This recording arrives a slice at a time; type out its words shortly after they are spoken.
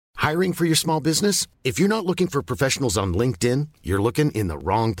Hiring for your small business? If you're not looking for professionals on LinkedIn, you're looking in the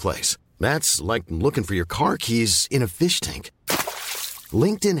wrong place. That's like looking for your car keys in a fish tank.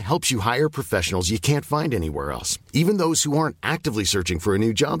 LinkedIn helps you hire professionals you can't find anywhere else, even those who aren't actively searching for a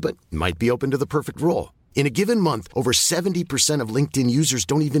new job but might be open to the perfect role. In a given month, over 70% of LinkedIn users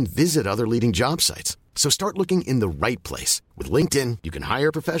don't even visit other leading job sites. So start looking in the right place. With LinkedIn, you can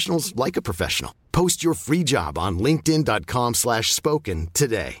hire professionals like a professional. Post your free job on linkedin.com/spoken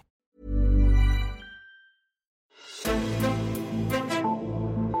today.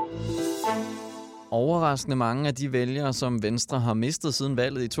 Overraskende mange af de vælgere, som Venstre har mistet siden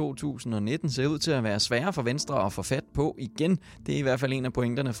valget i 2019, ser ud til at være svære for Venstre at få fat på igen. Det er i hvert fald en af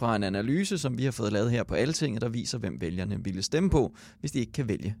pointerne fra en analyse, som vi har fået lavet her på Altinget, der viser, hvem vælgerne ville stemme på, hvis de ikke kan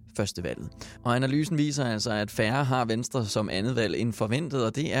vælge førstevalget. Og analysen viser altså, at færre har Venstre som andet valg end forventet,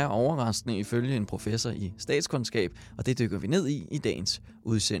 og det er overraskende ifølge en professor i statskundskab, og det dykker vi ned i dagens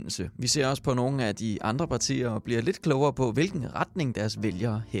udsendelse. Vi ser også på nogle af de andre partier og bliver lidt klogere på, hvilken retning deres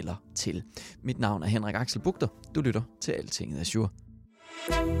vælgere hælder til. Mit navn er Henrik Axel Bugter. Du lytter til Altinget Azure.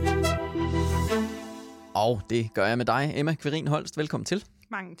 Og det gør jeg med dig, Emma Kverin Holst. Velkommen til.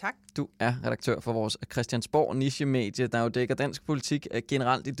 Mange tak. Du er redaktør for vores Christiansborg nichemedie, der jo dækker dansk politik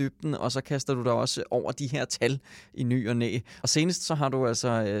generelt i dybden, og så kaster du dig også over de her tal i ny og næ. Og senest så har du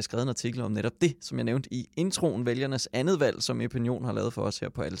altså skrevet en artikel om netop det, som jeg nævnte i introen, vælgernes andet valg, som Opinion har lavet for os her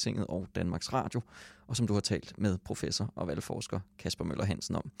på Altinget og Danmarks Radio, og som du har talt med professor og valgforsker Kasper Møller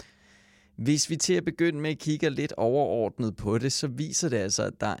Hansen om. Hvis vi til at begynde med at kigge lidt overordnet på det, så viser det altså,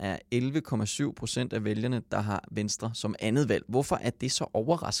 at der er 11,7% af vælgerne, der har Venstre som andet valg. Hvorfor er det så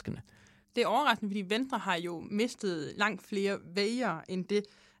overraskende? Det er overraskende, fordi Venstre har jo mistet langt flere vælgere end det.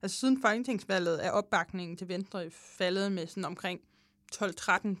 Altså siden folketingsvalget er opbakningen til Venstre faldet med sådan omkring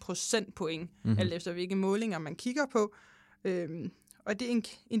 12-13 procentpoint, alt efter hvilke målinger man kigger på. Og det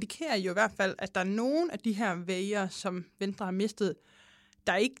indikerer jo i hvert fald, at der er nogle af de her vælgere, som Venstre har mistet,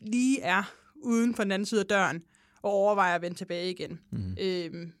 der ikke lige er uden for den anden side af døren og overvejer at vende tilbage igen.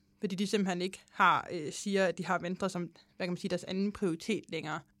 Fordi de simpelthen ikke siger, at de har Venstre som, hvad kan man sige, deres anden prioritet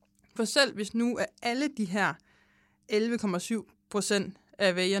længere. For selv hvis nu er alle de her 11,7%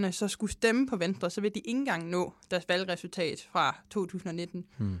 af vælgerne så skulle stemme på Venstre, så vil de ikke engang nå deres valgresultat fra 2019.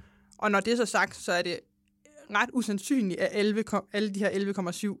 Og når det er så sagt, så er det ret usandsynligt, at alle de her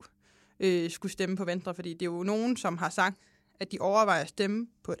 11,7 skulle stemme på Venstre, fordi det er jo nogen, som har sagt, at de overvejer at stemme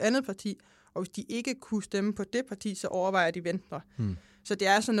på et andet parti, og hvis de ikke kunne stemme på det parti, så overvejer de Venstre. Så det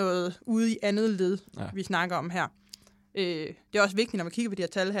er sådan noget ude i andet led, vi snakker om her. Det er også vigtigt, når man kigger på de her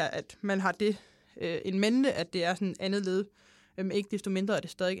tal her, at man har det en mente, at det er sådan andet led. Ikke desto mindre er det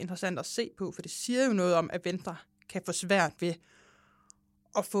stadig interessant at se på, for det siger jo noget om, at Venstre kan få svært ved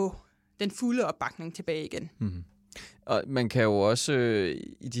at få den fulde opbakning tilbage igen. Og man kan jo også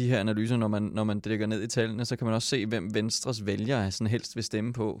i de her analyser, når man dykker ned i tallene, så kan man også se, hvem Venstres vælgere sådan helst vil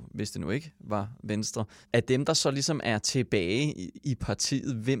stemme på, hvis det nu ikke var Venstre. Af dem, der så ligesom er tilbage i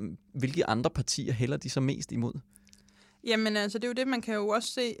partiet, hvilke andre partier hælder de så mest imod? Jamen altså, det er jo det, man kan jo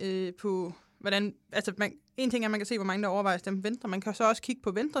også se på, hvordan... Altså, en ting er, at man kan se, hvor mange der overvejer at stemme på Venstre. Man kan så også kigge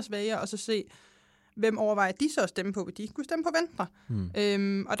på Venstres vælgere, og så se, hvem overvejer de så at stemme på, hvis de kunne stemme på Venstre.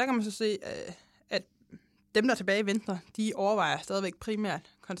 Og der kan man så se, at dem, der er tilbage i Venstre, de overvejer stadigvæk primært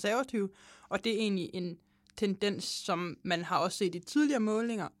konservative, og det er egentlig en tendens, som man har også set i tidligere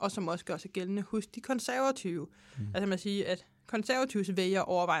målinger, og som også gør sig gældende hos de konservative. Altså man siger, at konservatives vælgere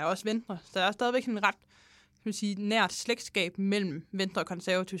overvejer også Venstre, så der er stadigvæk en ret nært slægtskab mellem Venstre og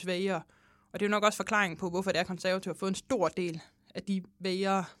konservatives vælgere, og det er jo nok også forklaringen på, hvorfor det er konservative har fået en stor del af de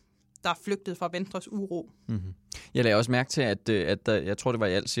vælgere, der er flygtet fra Venstres uro. Jeg lagde også mærke til, at jeg tror, det var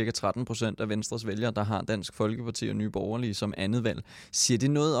i alt cirka 13% af Venstres vælgere, der har Dansk Folkeparti og Nye Borgerlige som andet valg. Siger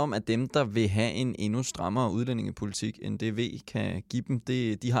det noget om, at dem, der vil have en endnu strammere udlændingepolitik, end det V kan give dem,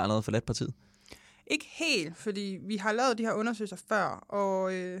 de har allerede forladt partiet? Ikke helt, fordi vi har lavet de her undersøgelser før,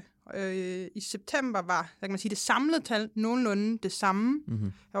 og i september var, kan man sige, det samlede tal nogenlunde det samme.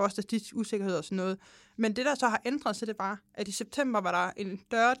 Der var også statistisk usikkerhed og sådan noget. Men det, der så har ændret sig, det var, at i september var der en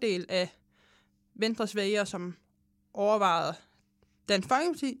større del af Venstres vælgere, som overvejede Dansk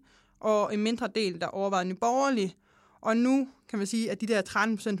Folkeparti, og en mindre del, der overvejede Nye Borgerlige. Og nu kan man sige, at de der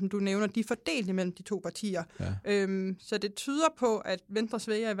 13%, som du nævner, de er fordelt imellem de to partier. Ja. Så det tyder på, at Venstres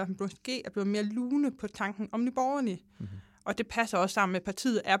vælgere i hvert fald måske er blevet mere lune på tanken om Nye Borgerlige. Og det passer også sammen med, at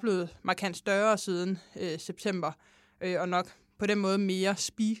partiet er blevet markant større siden september, og nok på den måde mere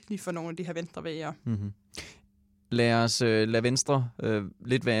spiseligt for nogle af de her venstrevælgere. Lad os lade Venstre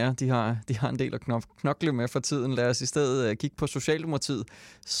lidt være. De har en del at knokle med for tiden. Lad os i stedet kigge på Socialdemokratiet.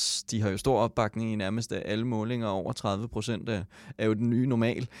 De har jo stor opbakning i nærmest alle målinger. Over 30% er jo den nye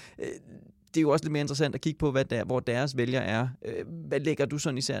normal. Det er jo også lidt mere interessant at kigge på, hvor deres vælgere er. Hvad lægger du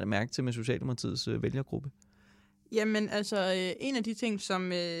sådan især mærke til med Socialdemokratiets vælgergruppe? Jamen, altså, en af de ting,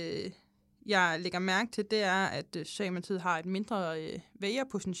 som jeg lægger mærke til, det er, at Socialdemokratiet har et mindre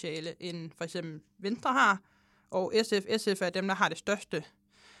vælgerpotentiale, end for eksempel Venstre har. Og SF er dem, der har det største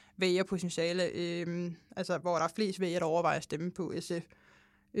vælgerpotentiale, altså hvor der er flest vælgere, der overvejer at stemme på SF.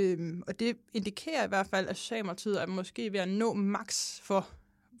 Og det indikerer i hvert fald, at Socialdemokratiet er måske ved at nå max for,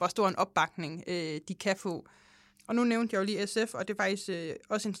 hvor stor en opbakning de kan få. Og nu nævnte jeg jo lige SF, og det er faktisk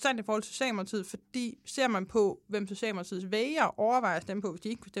også interessant i forhold til Socialdemokratiet, fordi ser man på, hvem Socialdemokratiets vælgere overvejer at stemme på, hvis de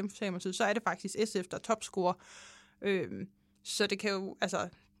ikke kunne stemme på Socialdemokratiet, så er det faktisk SF, der er topscorer. Så det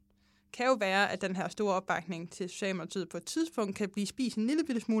kan jo være, at den her store opbakning til Socialdemokratiet på et tidspunkt kan blive spist en lille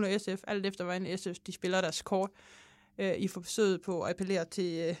bitte smule af SF, alt efter hvordan SF de spiller deres kort i forsøget på at appellere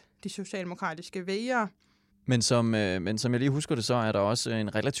til de socialdemokratiske vælgere. Men som jeg lige husker det, så er der også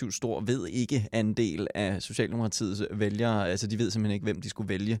en relativt stor ved-ikke-andel af Socialdemokratiets vælgere. Altså, de ved simpelthen ikke, hvem de skulle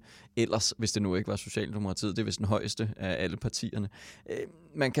vælge ellers, hvis det nu ikke var Socialdemokratiet. Det er vist den højeste af alle partierne.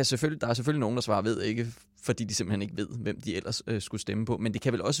 Der er selvfølgelig nogen, der svarer ved ikke, fordi de simpelthen ikke ved, hvem de ellers skulle stemme på. Men det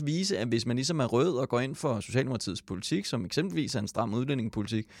kan vel også vise, at hvis man ligesom er rød og går ind for Socialdemokratiets politik, som eksempelvis er en stram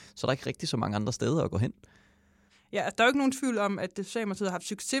udlændingepolitik, så er der ikke rigtig så mange andre steder at gå hen. Ja, der er jo ikke nogen tvivl om, at Socialdemokratiet har haft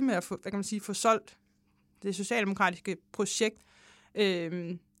succes med at få solgt det socialdemokratiske projekt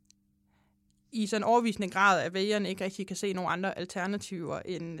i sådan en overvisende grad, at vælgerne ikke rigtig kan se nogle andre alternativer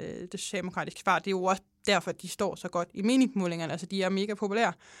end det socialdemokratiske svar. Det er jo også derfor, at de står så godt i meningsmålingerne. Altså, de er mega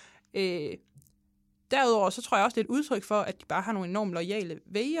populære. Derudover, så tror jeg også, det er et udtryk for, at de bare har nogle enormt loyale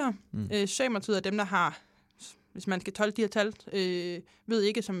vælgere. Socialdemokratiet er dem, der har, hvis man skal tolke de her tal, ved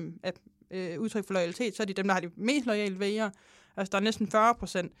ikke som at udtryk for loyalitet, så er de dem, der har de mest loyale vælgere. Altså, der er næsten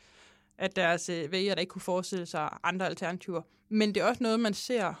 40% af deres vælgere, der ikke kunne forestille sig andre alternativer. Men det er også noget, man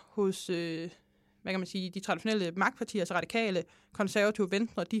ser hos hvad kan man sige, de traditionelle magtpartier, altså radikale, konservative,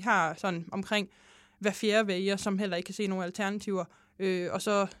 Venstre, de har sådan omkring hver fjerde vælger, som heller ikke kan se nogle alternativer. Og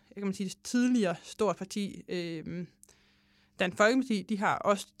så, kan man sige, det tidligere stort parti, Dansk Folkeparti, de har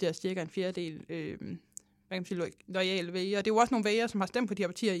også der cirka en fjerdedel hvad kan man sige, loyale vælgere. Det er jo også nogle vælgere, som har stemt på de her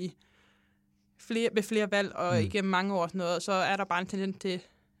partier ved flere valg, og igennem mange år og sådan noget, så er der bare en tendens til,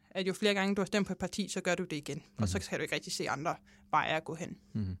 at jo flere gange du har stemt på et parti, så gør du det igen. Og så kan du ikke rigtig se andre veje at gå hen.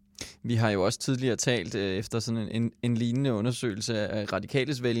 Vi har jo også tidligere talt efter sådan en lignende undersøgelse af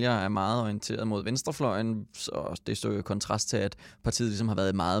radikales vælgere er meget orienteret mod venstrefløjen, så det står jo i kontrast til, at partiet ligesom har været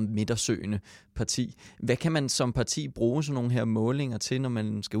et meget midtersøgende parti. Hvad kan man som parti bruge sådan nogle her målinger til, når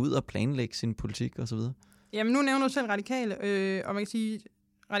man skal ud og planlægge sin politik osv.? Jamen, nu nævner du selv radikale, og man kan sige,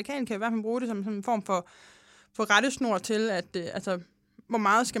 radikale kan i hvert fald bruge det som en form for rettesnor til, at altså, hvor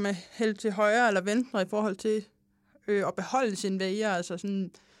meget skal man hælde til højre eller venstre i forhold til at beholde sine vælgere, altså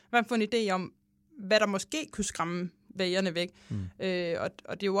sådan, man får en idé om, hvad der måske kunne skræmme vælgerne væk. Og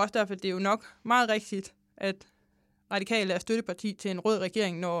det er jo også derfor, det er jo nok meget rigtigt, at radikale er støtteparti til en rød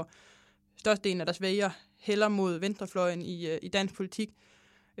regering, når størstedelen af deres vælgere hælder mod venstrefløjen i dansk politik,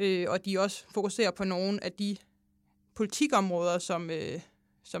 og de også fokuserer på nogle af de politikområder,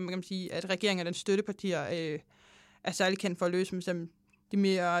 som man kan sige, at regeringen og den støttepartier er særlig kendt for at løse, som de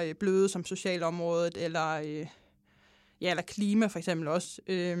mere bløde som socialområdet, eller klima for eksempel også.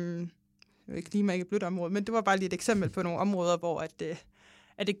 Klima er ikke et blødt område, men det var bare lige et eksempel på nogle områder, hvor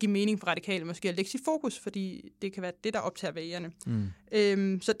at det giver mening for radikale måske at lægge sit fokus, fordi det kan være det, der optager vælgerne.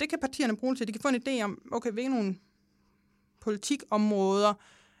 Så det kan partierne bruge til. De kan få en idé om, okay, hvilke nogle politikområder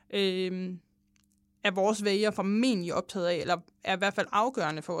er vores vælgere formentlig optaget af, eller er i hvert fald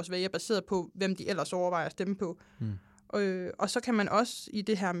afgørende for vores vælgere, baseret på, hvem de ellers overvejer at stemme på. Og så kan man også i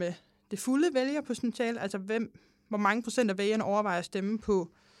det her med det fulde vælgerpotentiale, altså hvor mange procent af vælgerne overvejer at stemme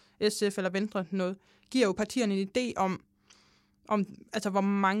på SF eller Venstre, noget, giver jo partierne en idé om altså hvor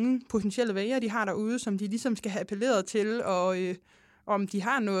mange potentielle vælgere de har derude, som de ligesom skal have appelleret til, og om de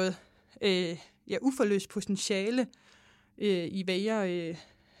har noget uforløst potentiale i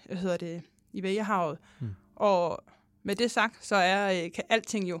i vælgerhavet. Og med det sagt, så kan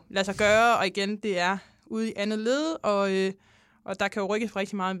alting jo lade sig gøre, og igen, det er ude i andet led, og der kan jo rykkes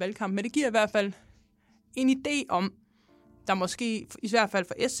rigtig meget en valgkamp, men det giver i hvert fald en idé om, der måske, i hvert fald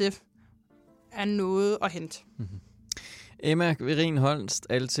for SF, er noget at hente. Emma Verin Holst,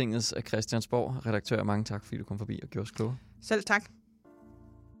 Altingets af Christiansborg, redaktør. Mange tak, fordi du kom forbi og gjorde os klogere. Selv tak.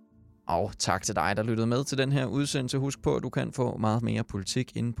 Og tak til dig, der lyttede med til den her udsendelse. Husk på, at du kan få meget mere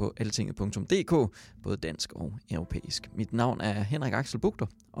politik inde på altinget.dk, både dansk og europæisk. Mit navn er Henrik Axel Bugter,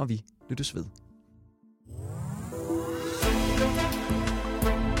 og vi lyttes ved.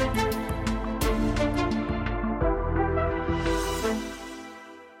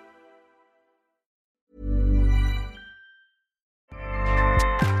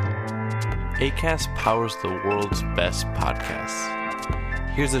 Acast powers the world's best podcasts.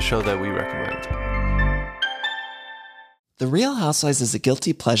 Here's a show that we recommend. The Real Housewives is a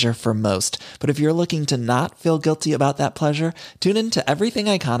guilty pleasure for most, but if you're looking to not feel guilty about that pleasure, tune in to Everything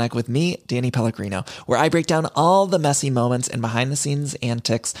Iconic with me, Danny Pellegrino, where I break down all the messy moments and behind-the-scenes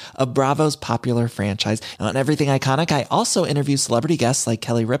antics of Bravo's popular franchise. And on Everything Iconic, I also interview celebrity guests like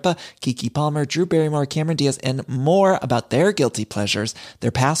Kelly Ripa, Keke Palmer, Drew Barrymore, Cameron Diaz, and more about their guilty pleasures, their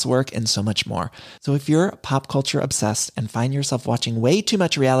past work, and so much more. So if you're pop culture obsessed and find yourself watching way too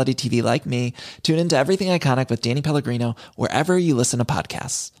much reality TV like me, tune into Everything Iconic with Danny Pellegrino, wherever you listen to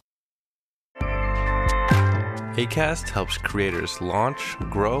podcasts. Acast helps creators launch,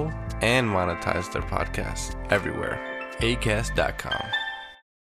 grow, and monetize their podcasts everywhere. Acast.com.